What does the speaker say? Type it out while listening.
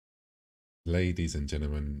Ladies and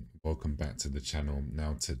gentlemen, welcome back to the channel.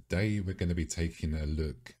 Now today we're going to be taking a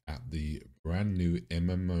look at the brand new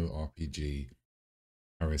MMORPG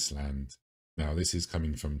Tarisland. Now this is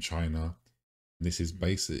coming from China. This is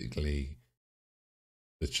basically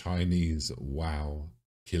the Chinese WoW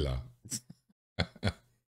killer.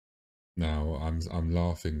 Now I'm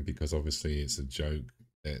laughing because obviously it's a joke.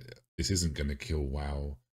 This isn't going to kill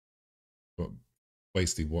WoW, but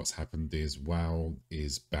basically what's happened is WoW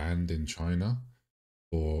is banned in China,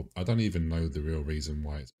 or I don't even know the real reason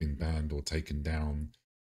why it's been banned or taken down,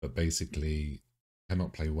 but basically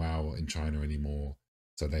cannot play WoW in China anymore.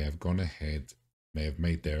 So they have gone ahead, they have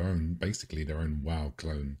made their own, basically their own WoW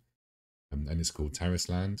clone, and it's called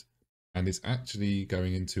Tarisland, and it's actually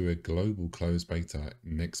going into a global closed beta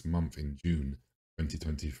next month in June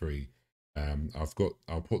 2023.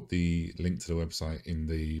 I'll put the link to the website in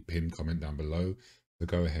the pinned comment down below. So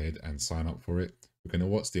go ahead and sign up for it. We're going to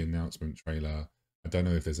watch the announcement trailer. I don't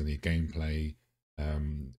know if there's any gameplay.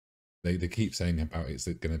 They keep saying about it's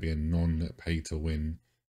going to be a non-pay-to-win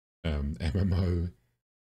MMO.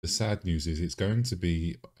 The sad news is it's going to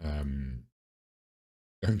be on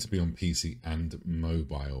PC and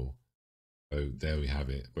mobile. So there we have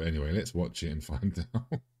it. But anyway, let's watch it and find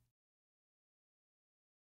out.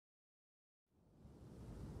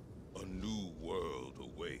 A new world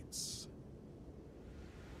awaits.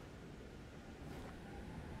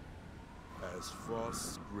 As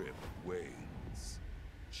frost's grip wanes,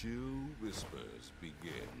 chill whispers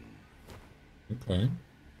begin. Okay.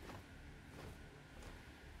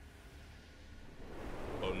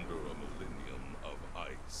 Under a millennium of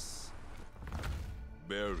ice,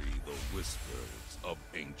 bury the whispers of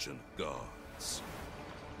ancient gods.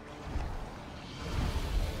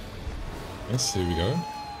 Yes, here we go.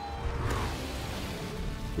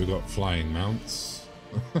 We got flying mounts.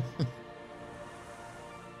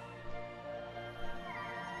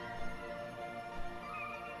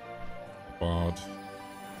 Bard.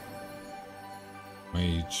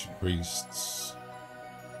 Mage, priests.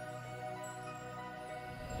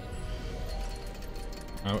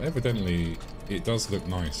 Now, evidently, it does look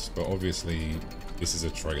nice, but obviously, this is a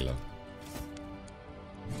trailer.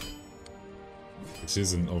 This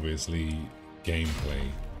isn't obviously gameplay.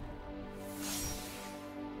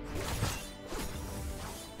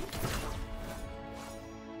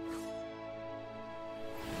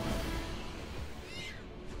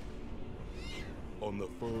 On the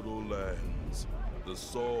fertile lands, the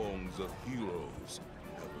songs of heroes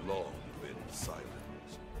have long been silent.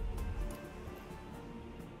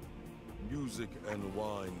 Music and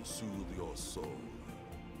wine soothe your soul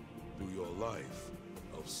through your life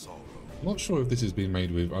of sorrow. I'm not sure if this has been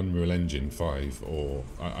made with Unreal Engine 5 or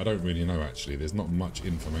I don't really know actually. There's not much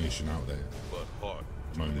information out there. But heart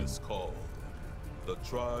to this call, the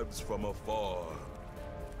tribes from afar.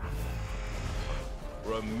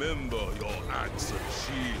 Remember your axe and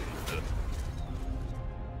shield.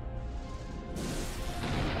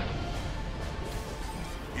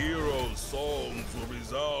 Hero songs will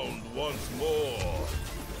resound once more.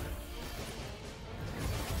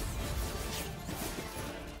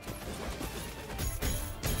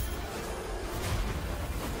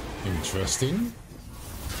 Interesting.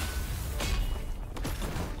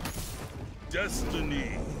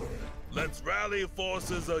 Destiny. Let's rally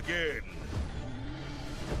forces again.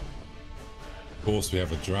 Of course, we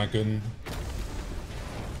have a dragon.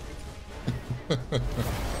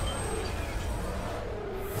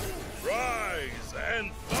 Rise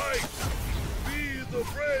and fight! Be the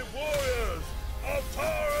brave warriors of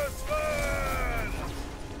Tarisland!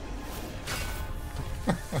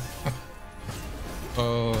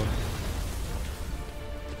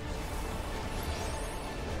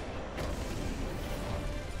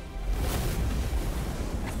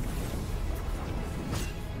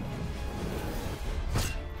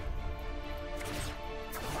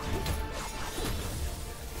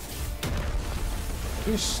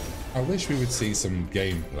 I wish we would see some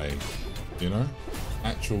gameplay, you know?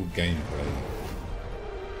 Actual gameplay.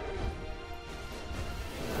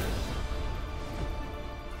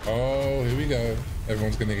 Oh, here we go.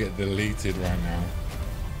 Everyone's gonna get deleted right now.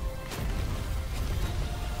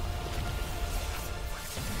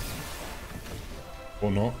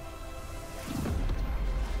 Or not.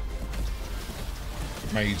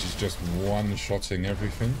 Mage is just one-shotting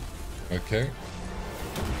everything. Okay.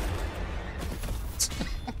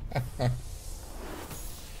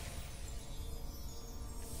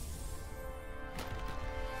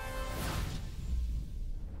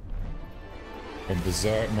 On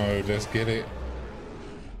berserk mode, let's get it.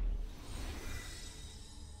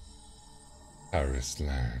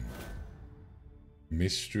 Tarisland.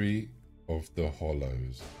 Mystery of the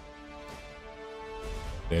Hollows.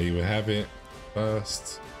 There you have it.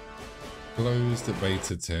 First closed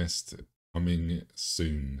beta test coming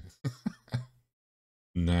soon.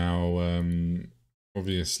 Now,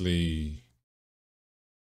 obviously,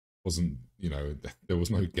 wasn't, you know, there was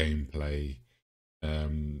no gameplay.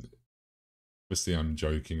 Obviously, I'm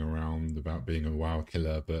joking around about being a WoW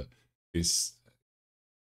killer, but it's,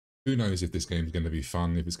 who knows if this game's going to be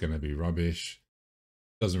fun, if it's going to be rubbish.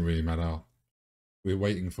 Doesn't really matter. We're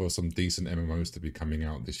waiting for some decent MMOs to be coming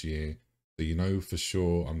out this year. So you know for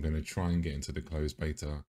sure I'm going to try and get into the closed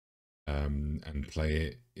beta and play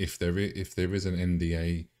it. If there is an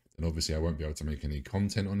NDA, then obviously I won't be able to make any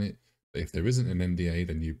content on it. But if there isn't an NDA,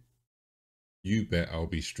 then you bet I'll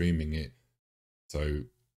be streaming it. So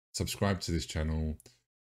subscribe to this channel.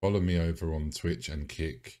 Follow me over on Twitch and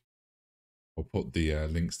Kick. I'll put the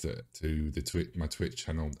links to my Twitch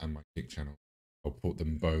channel and my Kick channel. I'll put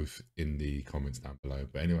them both in the comments down below.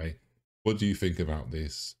 But anyway, what do you think about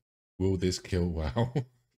this? Will this kill WoW?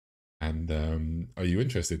 And are you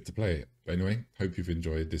interested to play it? But anyway, hope you've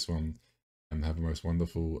enjoyed this one and have a most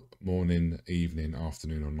wonderful morning, evening,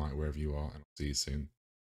 afternoon or night, wherever you are. And I'll see you soon.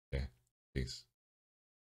 Yeah, peace.